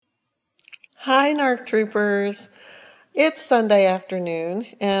Hi, NARC troopers. It's Sunday afternoon,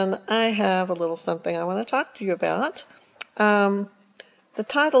 and I have a little something I want to talk to you about. The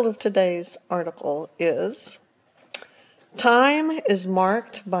title of today's article is Time is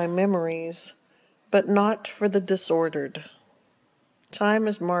Marked by Memories, but Not for the Disordered. Time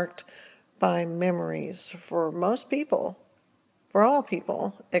is marked by memories for most people, for all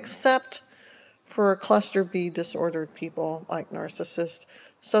people, except for cluster B disordered people like narcissists,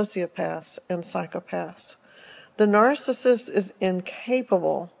 sociopaths, and psychopaths. The narcissist is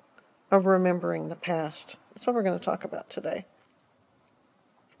incapable of remembering the past. That's what we're going to talk about today.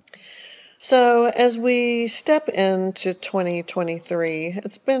 So as we step into 2023,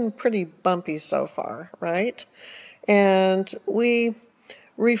 it's been pretty bumpy so far, right? And we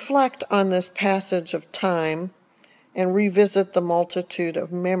reflect on this passage of time and revisit the multitude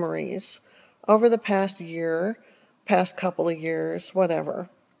of memories over the past year, past couple of years, whatever,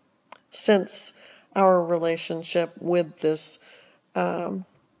 since our relationship with this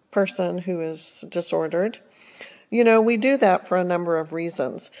person who is disordered. We do that for a number of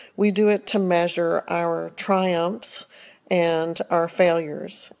reasons. We do it to measure our triumphs and our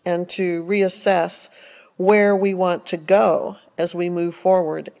failures and to reassess where we want to go as we move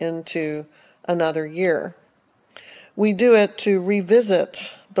forward into another year. We do it to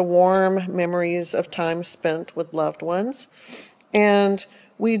revisit the warm memories of time spent with loved ones, and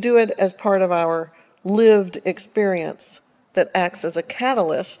we do it as part of our lived experience that acts as a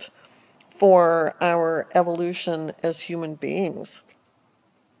catalyst for our evolution as human beings.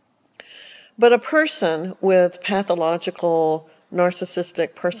 But a person with pathological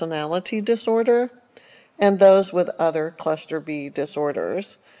narcissistic personality disorder and those with other cluster B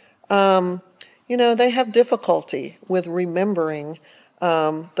disorders, they have difficulty with remembering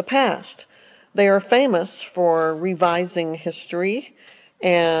the past. They are famous for revising history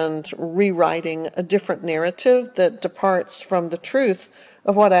and rewriting a different narrative that departs from the truth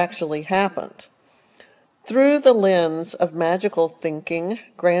of what actually happened. Through the lens of magical thinking,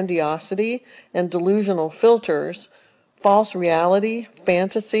 grandiosity, and delusional filters, false reality,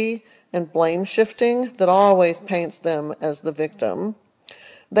 fantasy, and blame shifting that always paints them as the victim,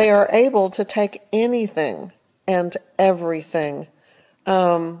 they are able to take anything and everything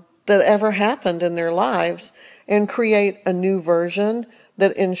that ever happened in their lives and create a new version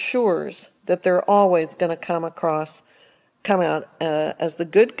that ensures that they're always going to come out as the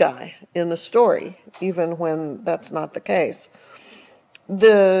good guy in the story, even when that's not the case.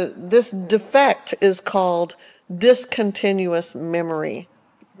 This defect is called discontinuous memory.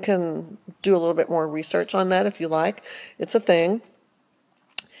 You can do a little bit more research on that if you like. It's a thing.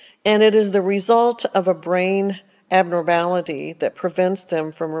 And it is the result of a brain abnormality that prevents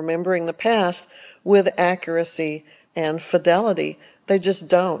them from remembering the past with accuracy and fidelity. They just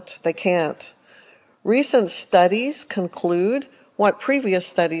don't. They can't. Recent studies conclude what previous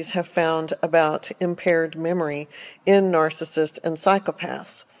studies have found about impaired memory in narcissists and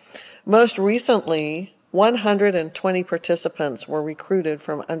psychopaths. Most recently, 120 participants were recruited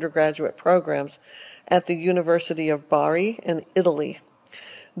from undergraduate programs at the University of Bari in Italy.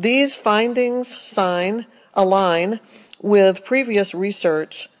 These findings align with previous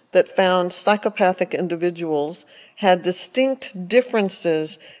research that found psychopathic individuals had distinct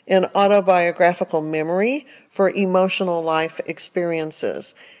differences in autobiographical memory for emotional life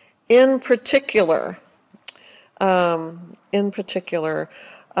experiences. In particular,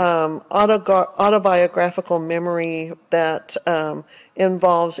 autobiographical memory that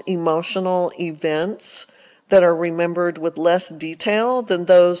involves emotional events that are remembered with less detail than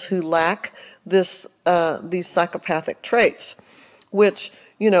those who lack these psychopathic traits, which,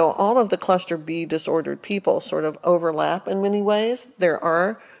 all of the cluster B disordered people sort of overlap in many ways. There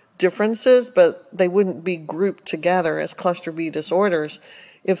are differences, but they wouldn't be grouped together as cluster B disorders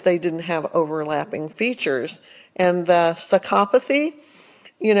if they didn't have overlapping features. And the psychopathy,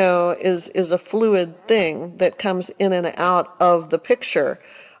 is a fluid thing that comes in and out of the picture.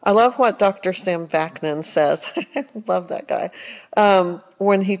 I love what Dr. Sam Vaknin says. I love that guy.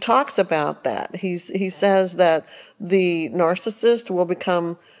 When he talks about that, he says that the narcissist will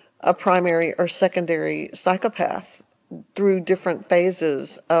become a primary or secondary psychopath through different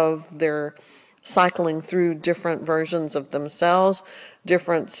phases of their cycling through different versions of themselves,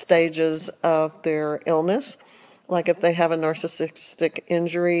 different stages of their illness. Like if they have a narcissistic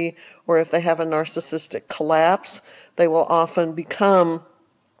injury or if they have a narcissistic collapse, they will often become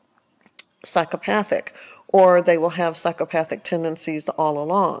psychopathic, or they will have psychopathic tendencies all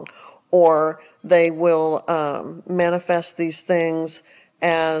along, or they will manifest these things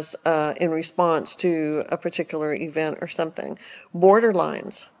as in response to a particular event or something.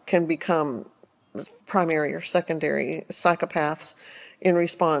 Borderlines can become primary or secondary psychopaths in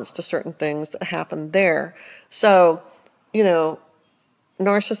response to certain things that happen there. So,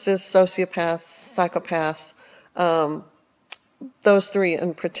 narcissists, sociopaths, psychopaths, those three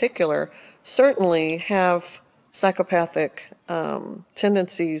in particular certainly have psychopathic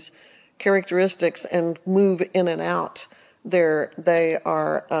tendencies, characteristics, and move in and out. They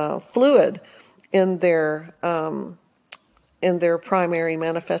are fluid in their primary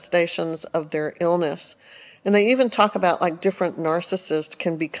manifestations of their illness. And they even talk about like different narcissists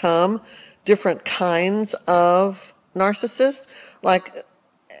can become different kinds of narcissists. Like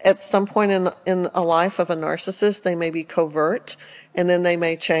at some point in a life of a narcissist, they may be covert, and then they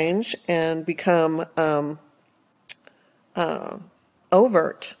may change and become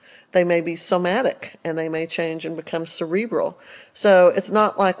overt. They may be somatic, and they may change and become cerebral. So it's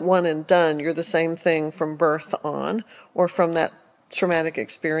not like one and done. You're the same thing from birth on, or from that traumatic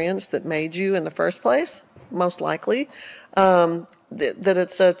experience that made you in the first place, most likely. That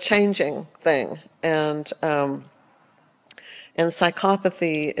it's a changing thing. And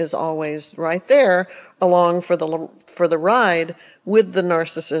psychopathy is always right there along for the ride with the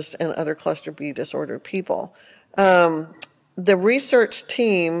narcissist and other cluster B disordered people. The research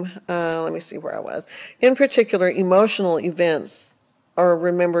team, let me see where I was. In particular, emotional events are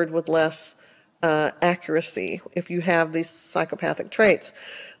remembered with less accuracy if you have these psychopathic traits.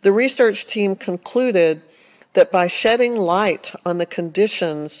 The research team concluded that by shedding light on the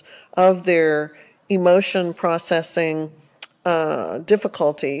conditions of their emotion processing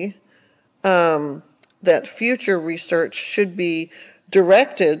difficulty, that future research should be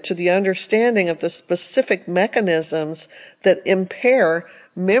directed to the understanding of the specific mechanisms that impair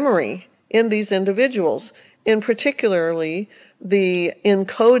memory in these individuals, in particularly the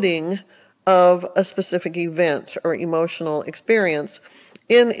encoding of a specific event or emotional experience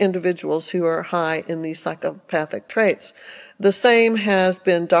in individuals who are high in these psychopathic traits. The same has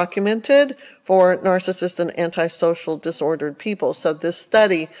been documented for narcissist and antisocial disordered people. So this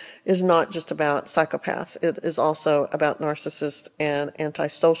study is not just about psychopaths. It is also about narcissists and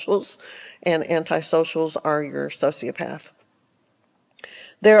antisocials. And antisocials are your sociopath.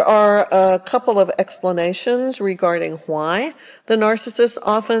 There are a couple of explanations regarding why the narcissist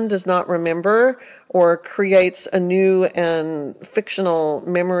often does not remember or creates a new and fictional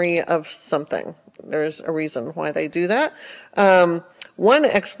memory of something. There's a reason why they do that. One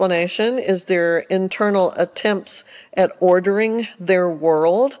explanation is their internal attempts at ordering their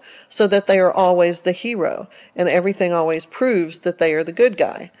world so that they are always the hero and everything always proves that they are the good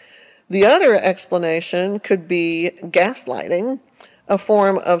guy. The other explanation could be gaslighting, a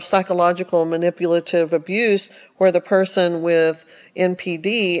form of psychological manipulative abuse where the person with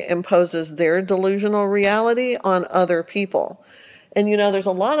NPD imposes their delusional reality on other people. And there's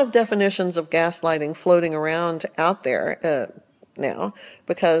a lot of definitions of gaslighting floating around out there now,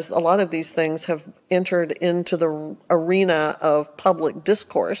 because a lot of these things have entered into the arena of public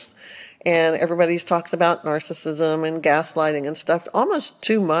discourse, and everybody talks about narcissism and gaslighting and stuff almost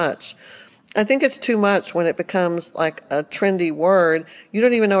too much. I think it's too much when it becomes like a trendy word. You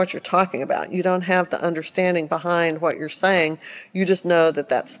don't even know what you're talking about. You don't have the understanding behind what you're saying. You just know that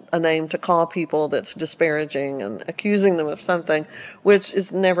that's a name to call people that's disparaging and accusing them of something, which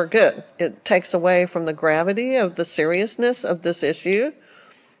is never good. It takes away from the gravity of the seriousness of this issue.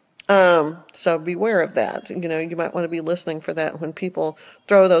 So beware of that. You might want to be listening for that when people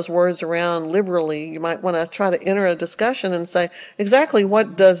throw those words around liberally. You might want to try to enter a discussion and say, exactly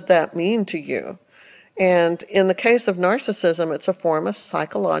what does that mean to you? And in the case of narcissism, it's a form of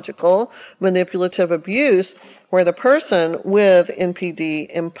psychological manipulative abuse where the person with NPD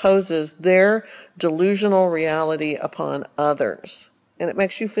imposes their delusional reality upon others. And it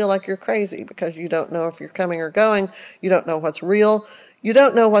makes you feel like you're crazy because you don't know if you're coming or going. You don't know what's real. You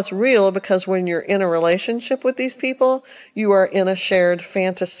don't know what's real because when you're in a relationship with these people, you are in a shared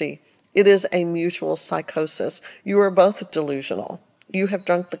fantasy. It is a mutual psychosis. You are both delusional. You have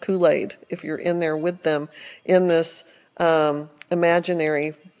drunk the Kool-Aid if you're in there with them in this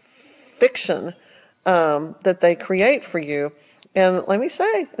imaginary fiction that they create for you. And let me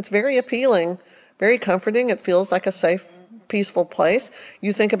say, it's very appealing, very comforting. It feels like a safe, peaceful place.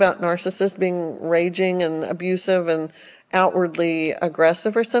 You think about narcissists being raging and abusive and outwardly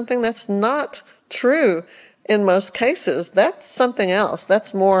aggressive or something. That's not true in most cases. That's something else.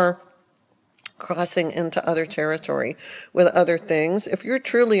 That's more crossing into other territory with other things. If you're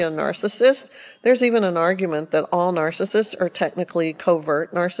truly a narcissist, there's even an argument that all narcissists are technically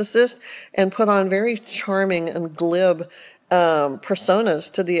covert narcissists and put on very charming and glib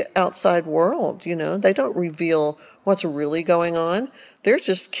personas to the outside world. They don't reveal what's really going on. They're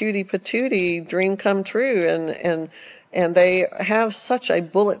just cutie patootie, dream come true, and they have such a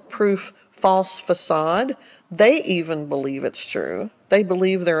bulletproof false facade. They even believe it's true. They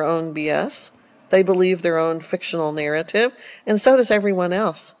believe their own BS. They believe their own fictional narrative, and so does everyone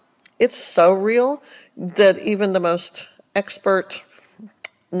else. It's so real that even the most expert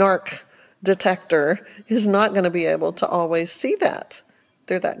narc detector is not going to be able to always see that.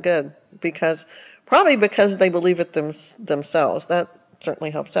 They're that good probably because they believe it themselves. That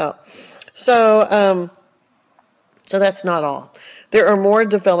certainly helps out. So that's not all. There are more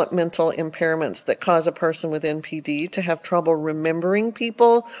developmental impairments that cause a person with NPD to have trouble remembering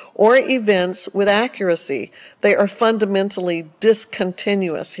people or events with accuracy. They are fundamentally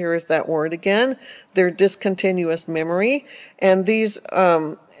discontinuous. Here is that word again. They're discontinuous memory. And these,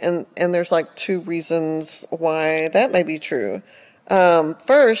 and there's like two reasons why that may be true.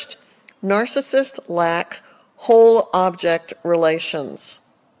 First, narcissists lack whole object relations.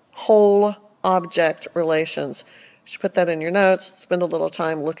 Whole object relations. You should put that in your notes. Spend a little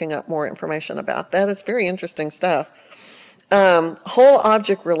time looking up more information about that. It's very interesting stuff. Whole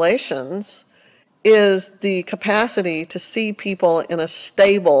object relations is the capacity to see people in a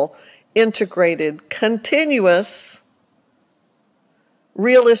stable, integrated, continuous,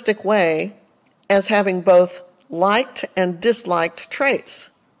 realistic way as having both liked and disliked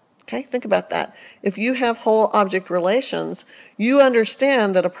traits. Okay, think about that. If you have whole object relations, you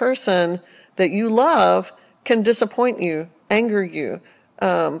understand that a person that you love can disappoint you, anger you,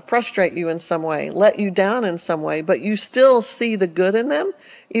 frustrate you in some way, let you down in some way, but you still see the good in them,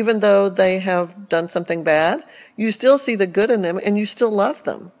 even though they have done something bad. You still see the good in them, and you still love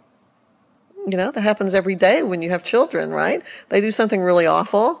them. That happens every day when you have children, right? They do something really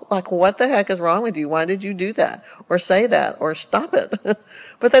awful, like, what the heck is wrong with you? Why did you do that? Or say that? Or stop it?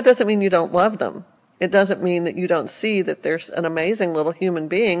 But that doesn't mean you don't love them. It doesn't mean that you don't see that there's an amazing little human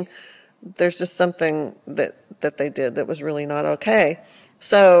being. There's just something that they did that was really not okay.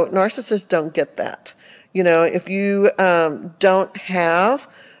 So narcissists don't get that. If you don't have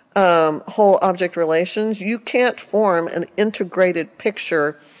whole object relations, you can't form an integrated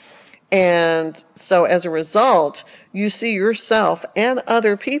picture. And so as a result, you see yourself and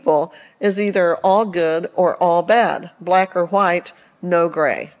other people as either all good or all bad, black or white, no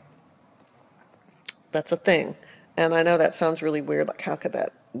gray. That's a thing. And I know that sounds really weird. Like, how could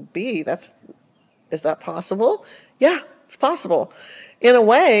that be? Is that possible? Yeah, it's possible. In a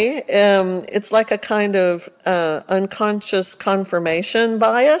way, it's like a kind of unconscious confirmation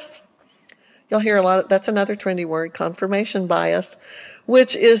bias. You'll hear a lot. That's another trendy word, confirmation bias,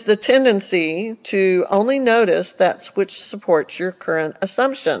 which is the tendency to only notice that which supports your current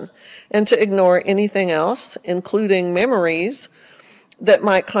assumption and to ignore anything else, including memories that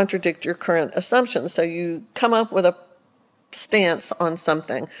might contradict your current assumption. So you come up with a stance on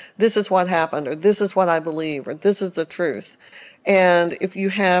something. This is what happened, or this is what I believe, or this is the truth. And if you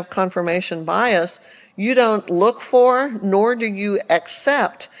have confirmation bias, you don't look for, nor do you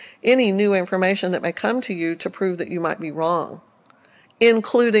accept any new information that may come to you to prove that you might be wrong,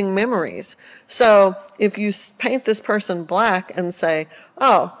 including memories. So if you paint this person black and say,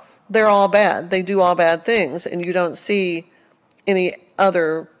 oh, they're all bad, they do all bad things, and you don't see any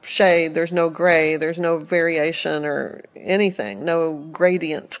other shade, there's no gray, there's no variation or anything, no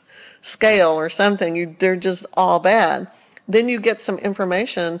gradient scale or something, they're just all bad. Then you get some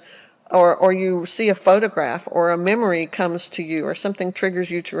information, or you see a photograph, or a memory comes to you, or something triggers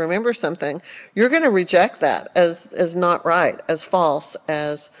you to remember something. You're going to reject that as not right, as false,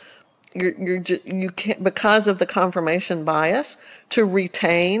 as you can't, because of the confirmation bias, to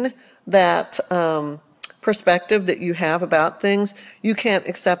retain that perspective that you have about things. You can't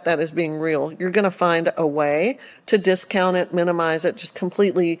accept that as being real. You're going to find a way to discount it, minimize it, just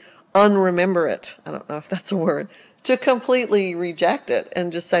completely unremember it. I don't know if that's a word. To completely reject it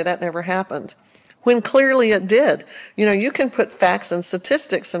and just say that never happened, when clearly it did. You can put facts and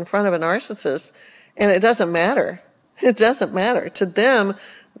statistics in front of a narcissist, and it doesn't matter. It doesn't matter. To them,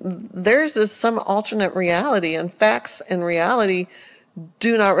 there's some alternate reality, and facts and reality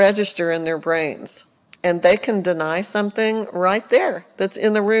do not register in their brains. And they can deny something right there that's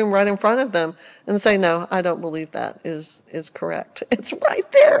in the room right in front of them and say, no, I don't believe that is correct. It's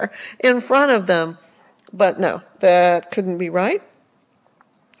right there in front of them. But no, that couldn't be right.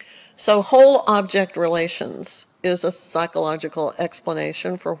 So whole object relations is a psychological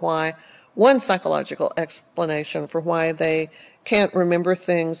explanation for why, one psychological explanation for why they can't remember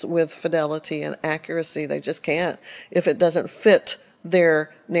things with fidelity and accuracy. They just can't. If it doesn't fit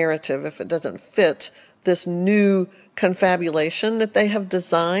their narrative, if it doesn't fit this new confabulation that they have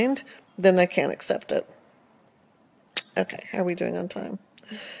designed, then they can't accept it. Okay, how are we doing on time?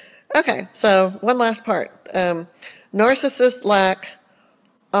 Okay, so one last part. Narcissists lack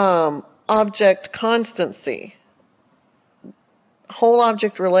object constancy. Whole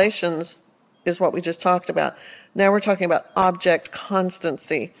object relations is what we just talked about. Now we're talking about object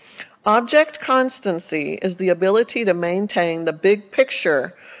constancy. Object constancy is the ability to maintain the big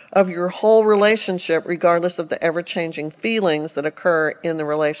picture of your whole relationship regardless of the ever-changing feelings that occur in the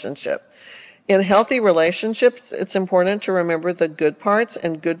relationship. In healthy relationships, it's important to remember the good parts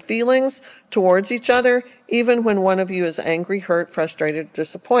and good feelings towards each other, even when one of you is angry, hurt, frustrated,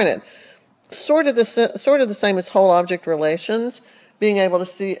 disappointed. Sort of the same as whole object relations, being able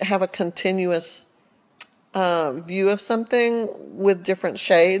to have a continuous view of something with different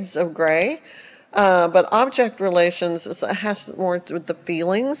shades of gray. But object relations has more to do with the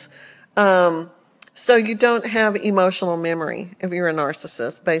feelings. So you don't have emotional memory if you're a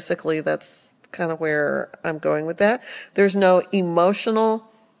narcissist. Basically, that's kind of where I'm going with that. There's no emotional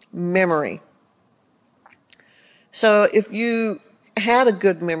memory. So if you had a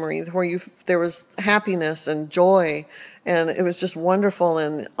good memory where there was happiness and joy and it was just wonderful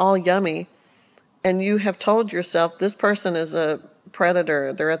and all yummy, and you have told yourself this person is a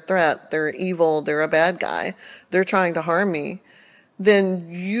predator, they're a threat, they're evil, they're a bad guy, they're trying to harm me, then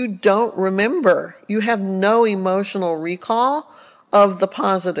you don't remember. You have no emotional recall of the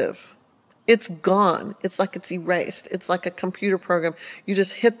positive. It's gone. It's like it's erased. It's like a computer program. You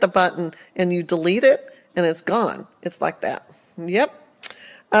just hit the button and you delete it and it's gone. It's like that. Yep.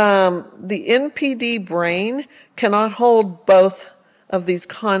 The NPD brain cannot hold both of these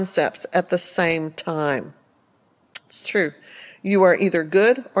concepts at the same time. It's true. You are either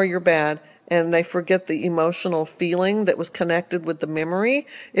good or you're bad, and they forget the emotional feeling that was connected with the memory.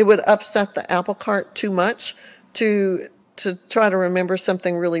 It would upset the apple cart too much to try to remember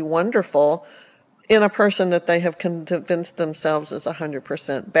something really wonderful in a person that they have convinced themselves is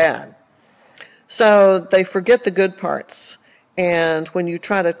 100% bad. So they forget the good parts. And when you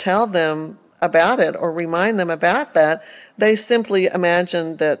try to tell them about it or remind them about that, they simply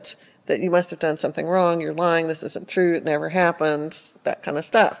imagine that you must have done something wrong, you're lying, this isn't true, it never happened, that kind of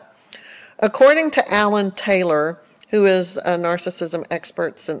stuff. According to Alan Taylor, who is a narcissism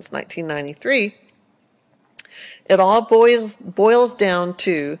expert since 1993, it all boils down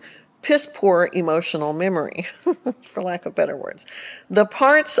to piss poor emotional memory, for lack of better words. The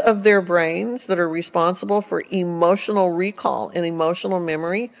parts of their brains that are responsible for emotional recall and emotional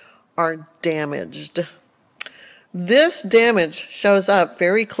memory are damaged. This damage shows up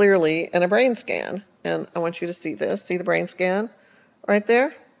very clearly in a brain scan. And I want you to see this. See the brain scan right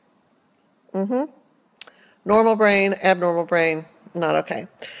there? Normal brain, abnormal brain, not okay.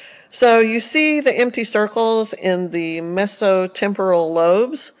 So you see the empty circles in the mesotemporal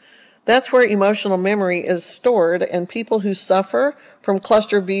lobes. That's where emotional memory is stored, and people who suffer from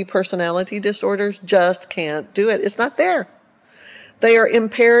cluster B personality disorders just can't do it. It's not there. They are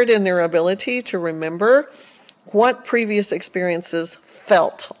impaired in their ability to remember what previous experiences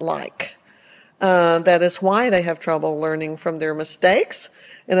felt like. That is why they have trouble learning from their mistakes,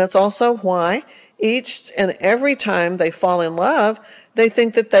 and it's also why each and every time they fall in love, they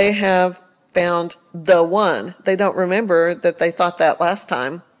think that they have found the one. They don't remember that they thought that last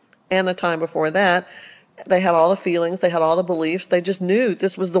time and the time before that. They had all the feelings, they had all the beliefs, they just knew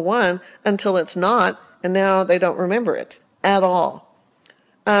this was the one until it's not, and now they don't remember it at all.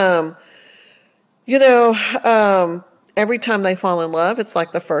 Every time they fall in love, it's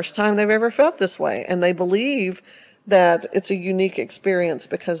like the first time they've ever felt this way, and they believe that it's a unique experience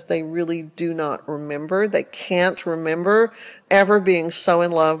because they really do not remember. They can't remember ever being so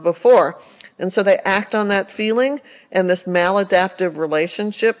in love before. And so they act on that feeling, and this maladaptive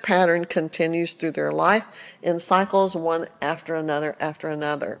relationship pattern continues through their life in cycles, one after another after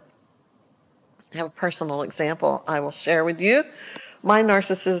another. I have a personal example I will share with you. My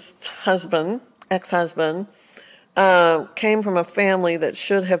narcissist husband, ex-husband, came from a family that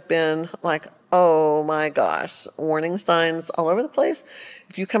should have been like, oh my gosh, warning signs all over the place.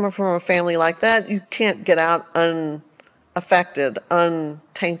 If you come from a family like that, you can't get out unaffected,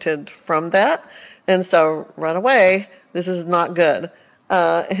 untainted from that. And so run away. This is not good.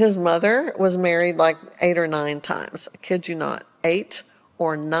 His mother was married like 8 or 9 times. I kid you not. 8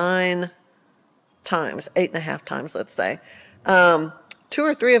 or 9 times. 8.5 times, let's say. 2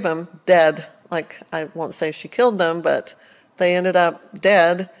 or 3 of them dead. Like, I won't say she killed them, but they ended up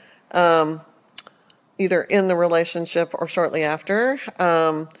dead, either in the relationship or shortly after.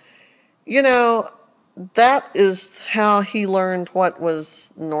 That is how he learned what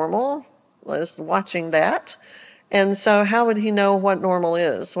was normal. is watching that. And so how would he know what normal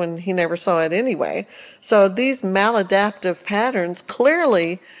is when he never saw it anyway? So these maladaptive patterns,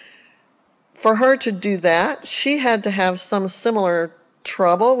 clearly, for her to do that, she had to have some similar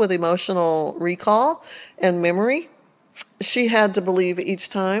trouble with emotional recall and memory. She had to believe each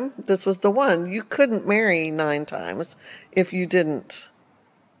time this was the one. You couldn't marry 9 times if you didn't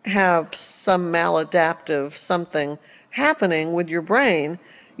have some maladaptive something happening with your brain.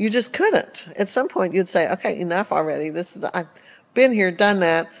 You just couldn't. At some point you'd say, okay, enough already. I've been here, done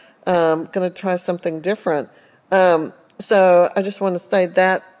that. Going to try something different. So I just want to say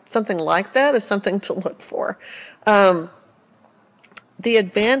that something like that is something to look for. The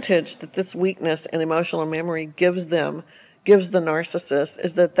advantage that this weakness in emotional memory gives the narcissist,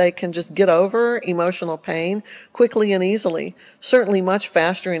 is that they can just get over emotional pain quickly and easily, certainly much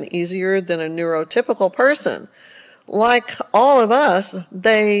faster and easier than a neurotypical person. Like all of us,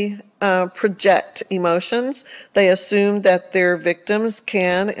 they project emotions. They assume that their victims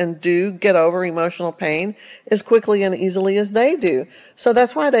can and do get over emotional pain as quickly and easily as they do. So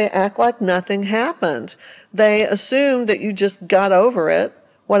that's why they act like nothing happened. They assume that you just got over it,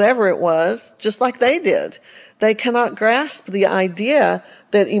 whatever it was, just like they did. They cannot grasp the idea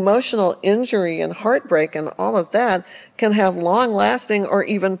that emotional injury and heartbreak and all of that can have long-lasting or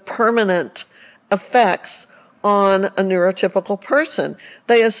even permanent effects on a neurotypical person.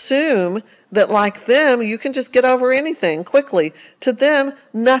 They assume that, like them, you can just get over anything quickly. To them,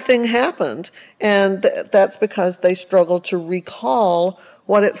 nothing happened. And that's because they struggle to recall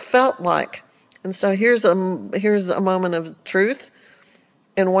what it felt like. And so here's a moment of truth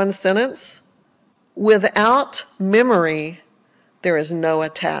in one sentence. Without memory, there is no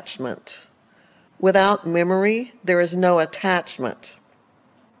attachment. Without memory, there is no attachment.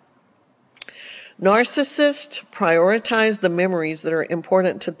 Narcissists prioritize the memories that are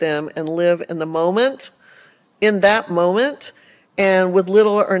important to them and live in the moment, in that moment, and with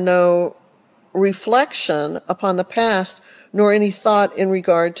little or no reflection upon the past, nor any thought in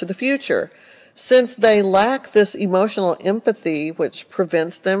regard to the future. Since they lack this emotional empathy, which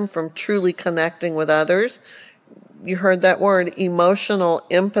prevents them from truly connecting with others, you heard that word, emotional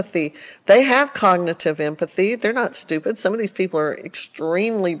empathy. They have cognitive empathy. They're not stupid. Some of these people are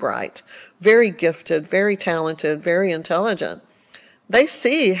extremely bright, very gifted, very talented, very intelligent. They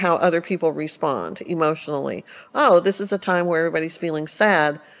see how other people respond emotionally. Oh, this is a time where everybody's feeling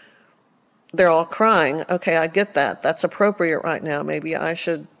sad. They're all crying. Okay, I get that. That's appropriate right now. Maybe I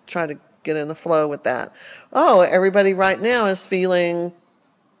should try to get in the flow with that. Oh, everybody right now is feeling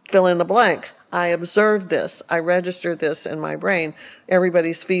fill in the blank. I observed this. I registered this in my brain.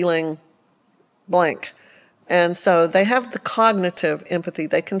 Everybody's feeling blank. And so they have the cognitive empathy.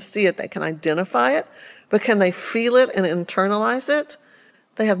 They can see it. They can identify it. But can they feel it and internalize it?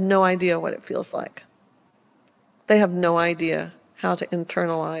 They have no idea what it feels like. They have no idea how to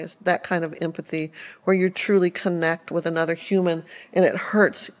internalize that kind of empathy where you truly connect with another human and it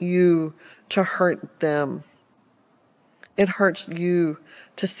hurts you to hurt them. It hurts you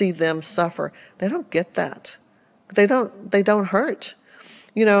to see them suffer. They don't get that. They don't hurt.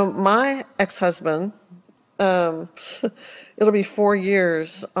 You know, my ex-husband, it'll be 4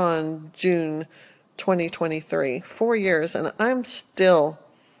 years on June 2023. 4 years, and I'm still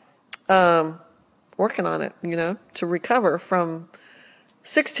working on it, to recover from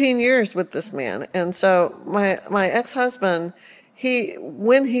 16 years with this man. And so my ex-husband,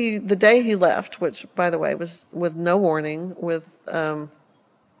 the day he left, which by the way was with no warning,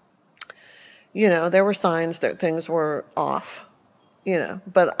 there were signs that things were off,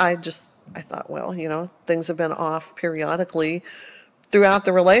 but I thought, well, things have been off periodically throughout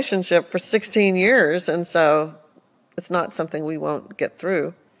the relationship for 16 years. And so it's not something we won't get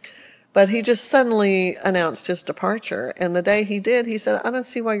through. But he just suddenly announced his departure. And the day he did, he said, I don't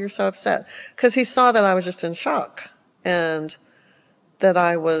see why you're so upset. Because he saw that I was just in shock and that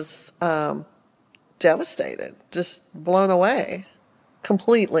I was devastated, just blown away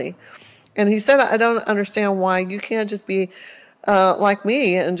completely. And he said, I don't understand why you can't just be like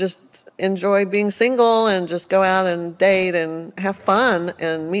me and just enjoy being single and just go out and date and have fun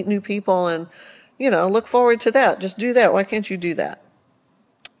and meet new people and, look forward to that. Just do that. Why can't you do that?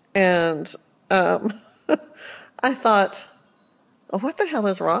 And I thought, what the hell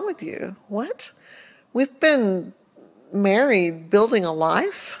is wrong with you? What? We've been married, building a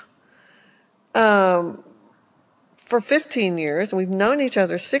life for 15 years. We've known each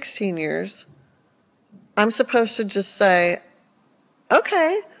other 16 years. I'm supposed to just say,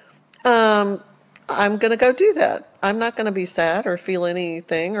 okay, I'll I'm going to go do that. I'm not going to be sad or feel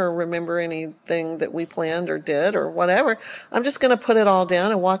anything or remember anything that we planned or did or whatever. I'm just going to put it all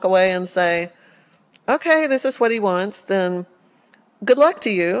down and walk away and say, okay, this is what he wants. Then good luck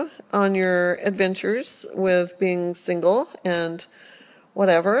to you on your adventures with being single and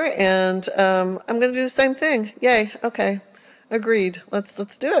whatever. And I'm going to do the same thing. Yay. Okay. Agreed.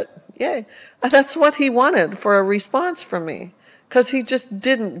 Let's do it. Yay. And that's what he wanted for a response from me, because he just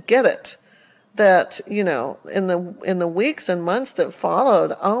didn't get it. That, in the weeks and months that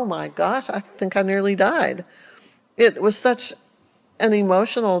followed, oh my gosh, I think I nearly died. It was such an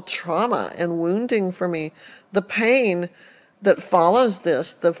emotional trauma and wounding for me. The pain that follows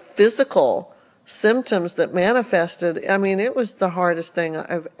this, the physical symptoms that manifested, I mean, it was the hardest thing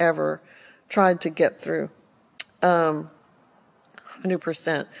I've ever tried to get through. 100%.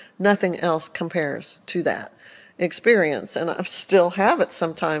 Nothing else compares to that experience, and I still have it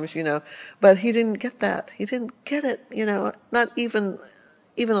sometimes, but he didn't get that. He didn't get it, not even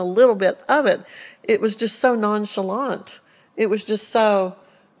a little bit of it. It was just so nonchalant. It was just so,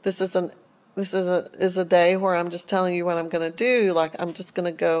 this is a day where I'm just telling you what I'm going to do. Like, I'm just going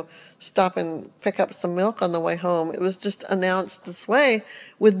to go stop and pick up some milk on the way home. It was just announced this way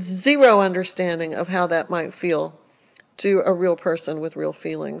with zero understanding of how that might feel to a real person with real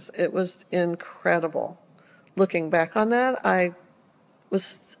feelings. It was incredible. Looking back on that, I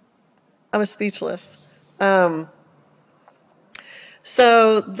was speechless.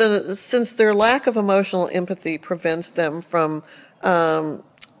 Since their lack of emotional empathy prevents them from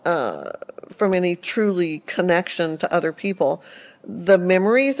any truly connection to other people, the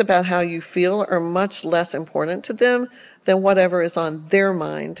memories about how you feel are much less important to them than whatever is on their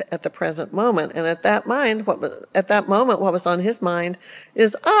mind at the present moment. And at that moment, what was on his mind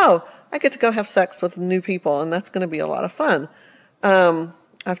is, oh, I get to go have sex with new people, and that's going to be a lot of fun.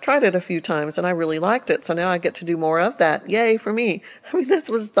 I've tried it a few times, and I really liked it, so now I get to do more of that. Yay for me. I mean, that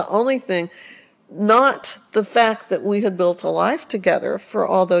was the only thing. Not the fact that we had built a life together for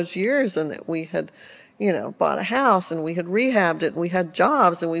all those years, and that we had, bought a house, and we had rehabbed it, and we had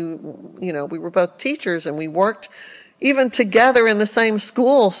jobs, and we were both teachers, and we worked even together in the same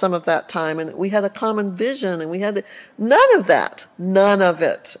school some of that time, and we had a common vision, and we had none of that. None of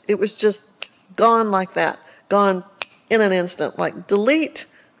it. It was just gone like that. Gone in an instant. Like delete,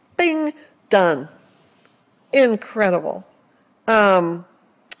 bing, done. Incredible.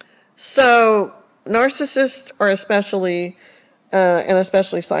 So narcissists are especially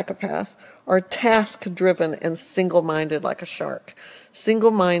psychopaths, are task-driven and single-minded like a shark.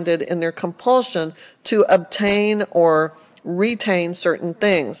 Single-minded in their compulsion to obtain or retain certain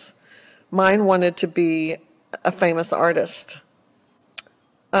things. Mine wanted to be a famous artist.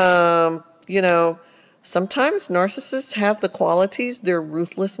 Sometimes narcissists have the qualities, their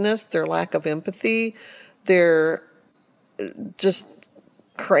ruthlessness, their lack of empathy, their just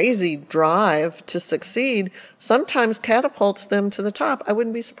crazy drive to succeed sometimes catapults them to the top. I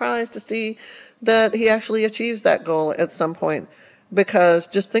wouldn't be surprised to see that he actually achieves that goal at some point, because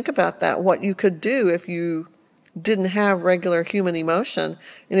just think about that, what you could do if you didn't have regular human emotion,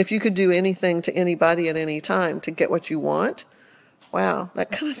 and if you could do anything to anybody at any time to get what you want. Wow,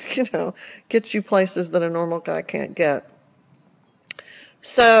 that kind of, gets you places that a normal guy can't get.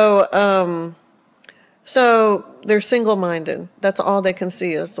 So they're single-minded. That's all they can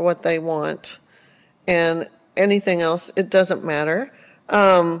see is what they want. And anything else, it doesn't matter.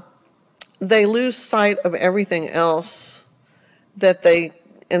 They lose sight of everything else so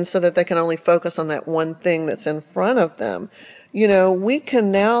that they can only focus on that one thing that's in front of them. We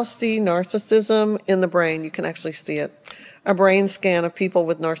can now see narcissism in the brain. You can actually see it. A brain scan of people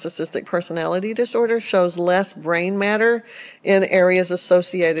with narcissistic personality disorder shows less brain matter in areas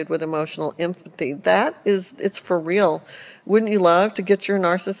associated with emotional empathy. It's for real. Wouldn't you love to get your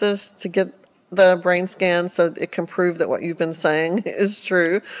narcissist to get the brain scan so it can prove that what you've been saying is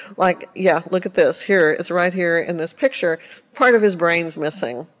true? Like, yeah, look at this. Here, it's right here in this picture. Part of his brain's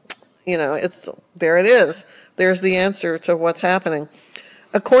missing. There it is. There's the answer to what's happening.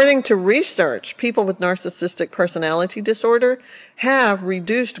 According to research, people with narcissistic personality disorder have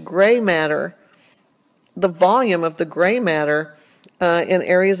reduced gray matter, the volume of the gray matter in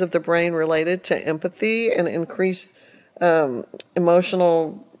areas of the brain related to empathy and increased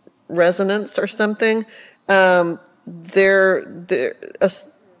emotional resonance or something.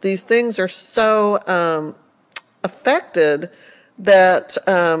 These things are so affected that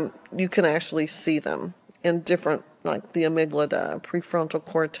you can actually see them in different, like the amygdala, prefrontal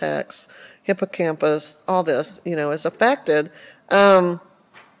cortex, hippocampus, all this, is affected.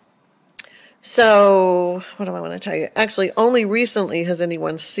 So, what do I want to tell you? Actually, only recently has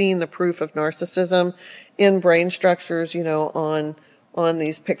anyone seen the proof of narcissism in brain structures, on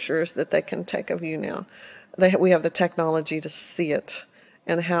these pictures that they can take of you now. We have the technology to see it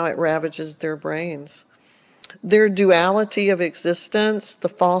and how it ravages their brains. Their duality of existence, the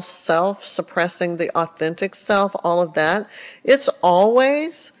false self, suppressing the authentic self, all of that, it's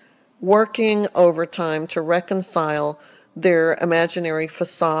always working overtime to reconcile their imaginary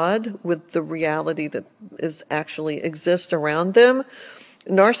facade with the reality that is actually exists around them.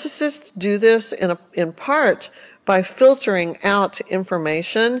 Narcissists do this in part by filtering out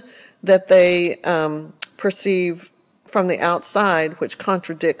information that they perceive from the outside, which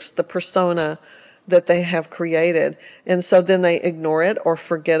contradicts the persona that they have created. And so then they ignore it or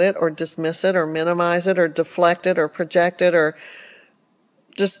forget it or dismiss it or minimize it or deflect it or project it or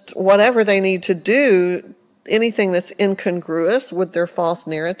just whatever they need to do. Anything that's incongruous with their false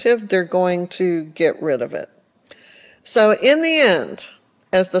narrative, they're going to get rid of it. So in the end,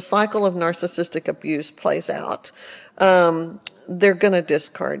 as the cycle of narcissistic abuse plays out, they're going to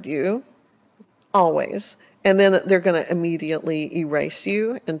discard you, always. And then they're going to immediately erase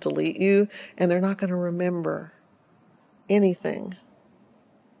you and delete you, and they're not going to remember anything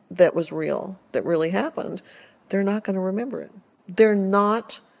that was real, that really happened. They're not going to remember it. They're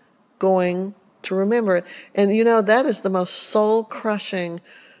not going to remember it. And that is the most soul-crushing,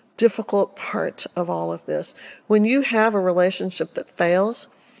 difficult part of all of this. When you have a relationship that fails,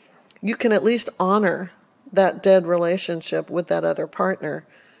 you can at least honor that dead relationship with that other partner.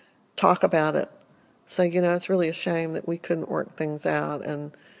 Talk about it. Say, it's really a shame that we couldn't work things out.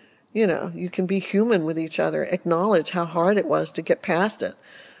 And, you can be human with each other. Acknowledge how hard it was to get past it.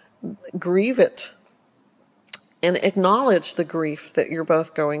 Grieve it. And acknowledge the grief that you're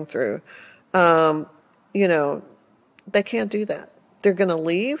both going through. They can't do that. They're going to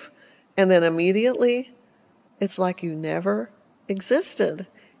leave, and then immediately it's like you never existed.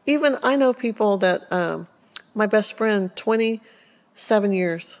 Even I know people that, my best friend, 27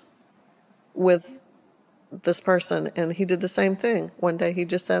 years with this person, and he did the same thing. One day he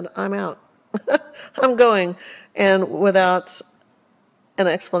just said, I'm out. I'm going. And without an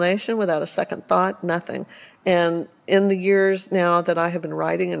explanation, without a second thought, nothing. And in the years now that I have been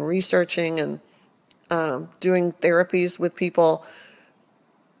writing and researching and doing therapies with people,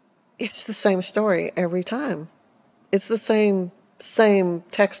 it's the same story every time. It's the same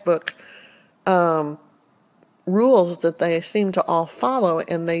textbook rules that they seem to all follow,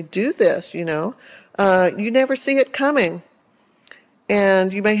 and they do this, you never see it coming.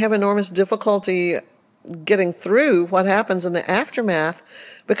 And you may have enormous difficulty getting through what happens in the aftermath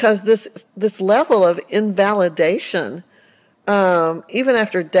because this level of invalidation, even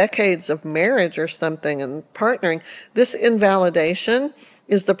after decades of marriage or something and partnering, this invalidation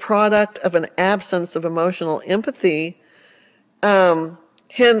is the product of an absence of emotional empathy,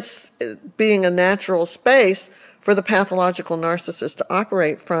 hence being a natural space for the pathological narcissist to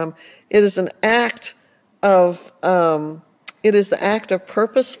operate from. It is the act of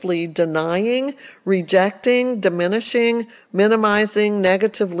purposefully denying, rejecting, diminishing, minimizing,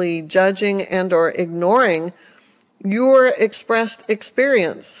 negatively judging, and or ignoring your expressed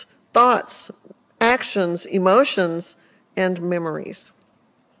experience, thoughts, actions, emotions, and memories.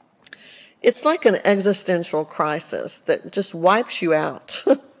 It's like an existential crisis that just wipes you out,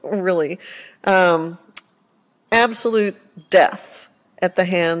 really. Absolute death at the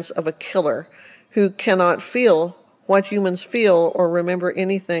hands of a killer who cannot feel what humans feel or remember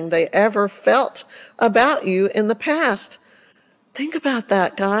anything they ever felt about you in the past. Think about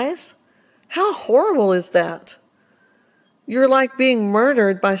that, guys. How horrible is that? You're like being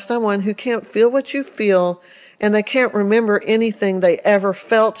murdered by someone who can't feel what you feel, and they can't remember anything they ever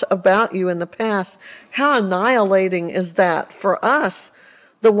felt about you in the past. How annihilating is that for us,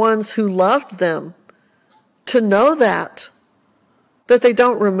 the ones who loved them, to know that they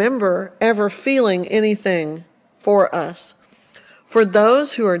don't remember ever feeling anything for us. For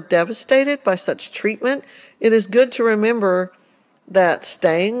those who are devastated by such treatment, it is good to remember that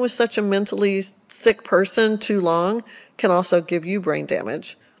staying with such a mentally sick person too long can also give you brain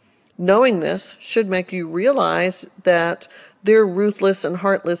damage. Knowing this should make you realize that their ruthless and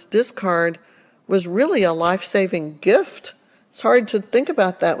heartless discard was really a life-saving gift. It's hard to think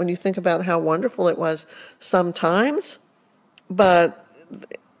about that when you think about how wonderful it was sometimes, but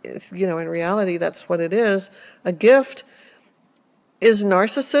in reality, that's what it is. A gift. Is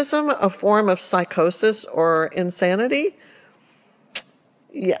narcissism a form of psychosis or insanity?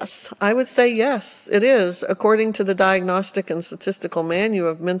 Yes, I would say yes, it is. According to the Diagnostic and Statistical Manual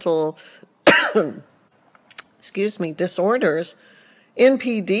of Mental Disorders,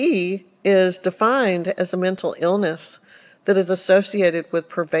 NPD is defined as a mental illness that is associated with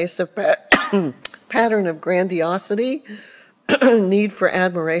pervasive pattern of grandiosity, need for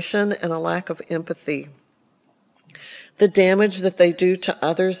admiration, and a lack of empathy. The damage that they do to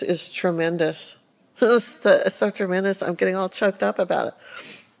others is tremendous. It's so tremendous. I'm getting all choked up about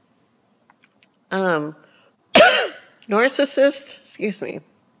it. Narcissists,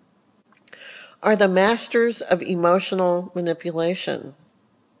 are the masters of emotional manipulation.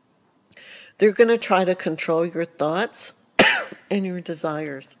 They're going to try to control your thoughts and your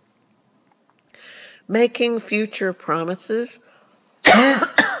desires. Making future promises.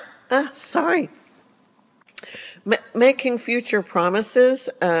 Making future promises,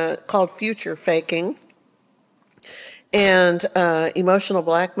 called future faking, and emotional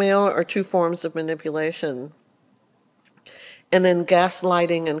blackmail are two forms of manipulation. And then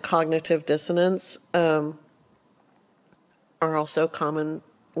gaslighting and cognitive dissonance are also common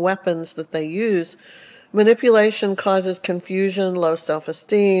weapons that they use. Manipulation causes confusion, low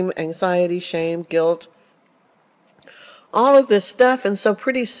self-esteem, anxiety, shame, guilt, all of this stuff. And so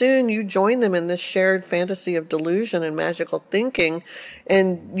pretty soon you join them in this shared fantasy of delusion and magical thinking,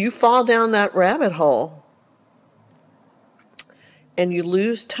 and you fall down that rabbit hole. And you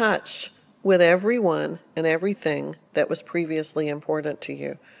lose touch with everyone and everything that was previously important to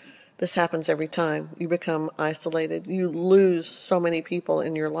you. This happens every time. You become isolated. You lose so many people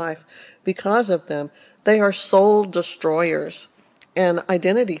in your life because of them. They are soul destroyers and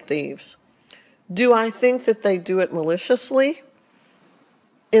identity thieves. Do I think that they do it maliciously,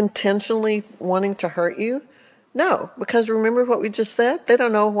 intentionally wanting to hurt you? No, because remember what we just said? They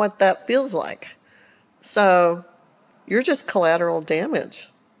don't know what that feels like. So you're just collateral damage.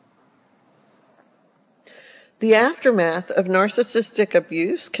 The aftermath of narcissistic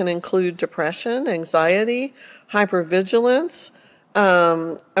abuse can include depression, anxiety, hypervigilance,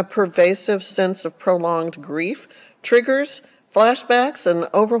 a pervasive sense of prolonged grief, triggers, flashbacks, and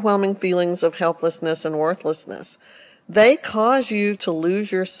overwhelming feelings of helplessness and worthlessness. They cause you to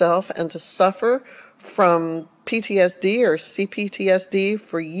lose yourself and to suffer from PTSD or CPTSD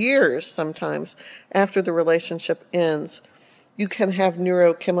for years sometimes after the relationship ends. You can have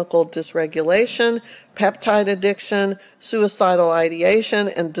neurochemical dysregulation, peptide addiction, suicidal ideation,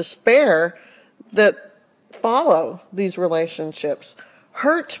 and despair that follow these relationships.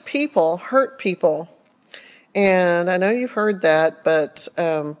 Hurt people hurt people. And I know you've heard that, but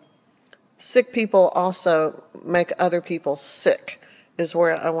sick people also make other people sick, is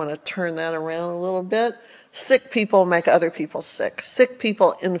where I want to turn that around a little bit. Sick people make other people sick. Sick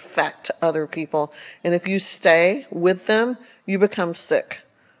people infect other people. And if you stay with them, you become sick.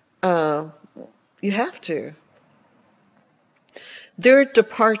 You have to. Their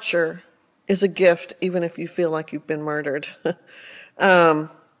departure is a gift, even if you feel like you've been murdered. Mourn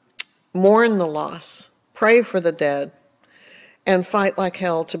the loss. Pray for the dead. And fight like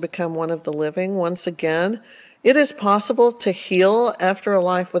hell to become one of the living. Once again, it is possible to heal after a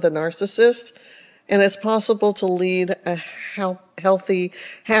life with a narcissist. And it's possible to lead a healthy,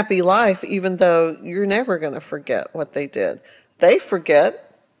 happy life, even though you're never going to forget what they did. They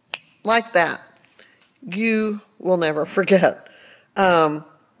forget like that. You will never forget.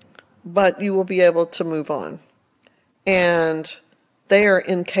 But you will be able to move on. And they are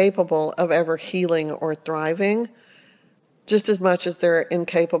incapable of ever healing or thriving, just as much as they're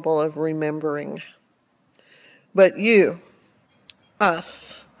incapable of remembering. But you,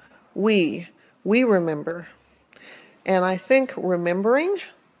 us, we remember. And I think remembering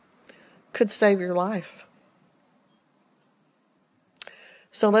could save your life.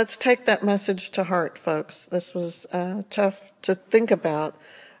 So let's take that message to heart, folks. This was tough to think about.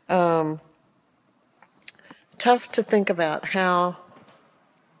 Tough to think about how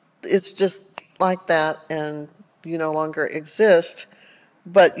it's just like that and you no longer exist,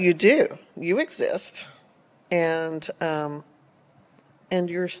 but you do. You exist. And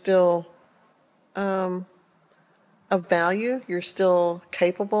you're still of value. You're still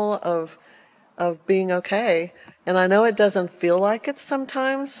capable of being okay. And I know it doesn't feel like it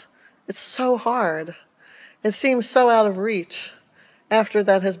sometimes. It's so hard. It seems so out of reach after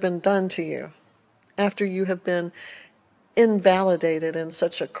that has been done to you, after you have been invalidated in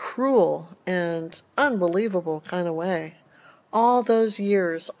such a cruel and unbelievable kind of way. All those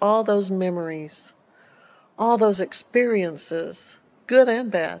years, all those memories, all those experiences, good and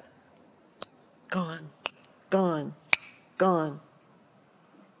bad, gone, gone, gone.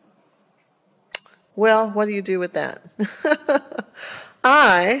 Well, what do you do with that?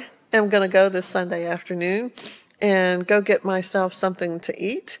 I am going to go this Sunday afternoon and go get myself something to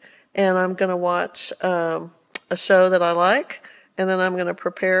eat, and I'm going to watch a show that I like, and then I'm going to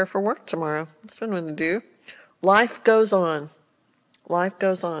prepare for work tomorrow. That's what I'm going to do. Life goes on. Life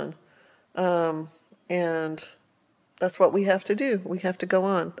goes on. And that's what we have to do. We have to go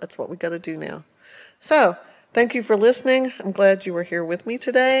on. That's what we got to do now. So, thank you for listening. I'm glad you were here with me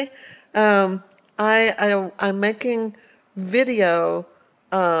today. I'm making video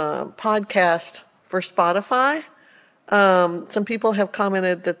podcast for Spotify. Some people have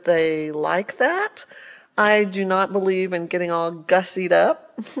commented that they like that. I do not believe in getting all gussied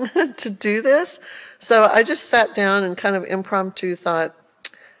up to do this. So I just sat down and kind of impromptu thought,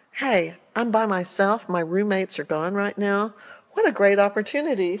 hey, I'm by myself. My roommates are gone right now. What a great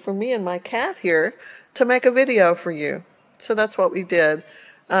opportunity for me and my cat here to make a video for you. So that's what we did.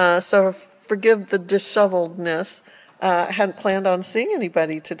 So forgive the disheveledness. I hadn't planned on seeing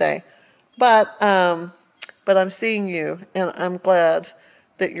anybody today. But I'm seeing you, and I'm glad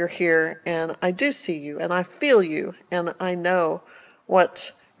that you're here, and I do see you, and I feel you, and I know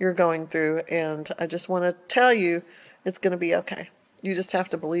what you're going through, and I just want to tell you it's going to be okay. You just have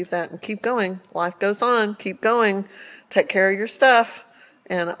to believe that and keep going. Life goes on. Keep going. Take care of your stuff,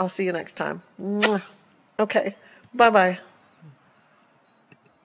 and I'll see you next time. Mwah. Okay. Bye-bye.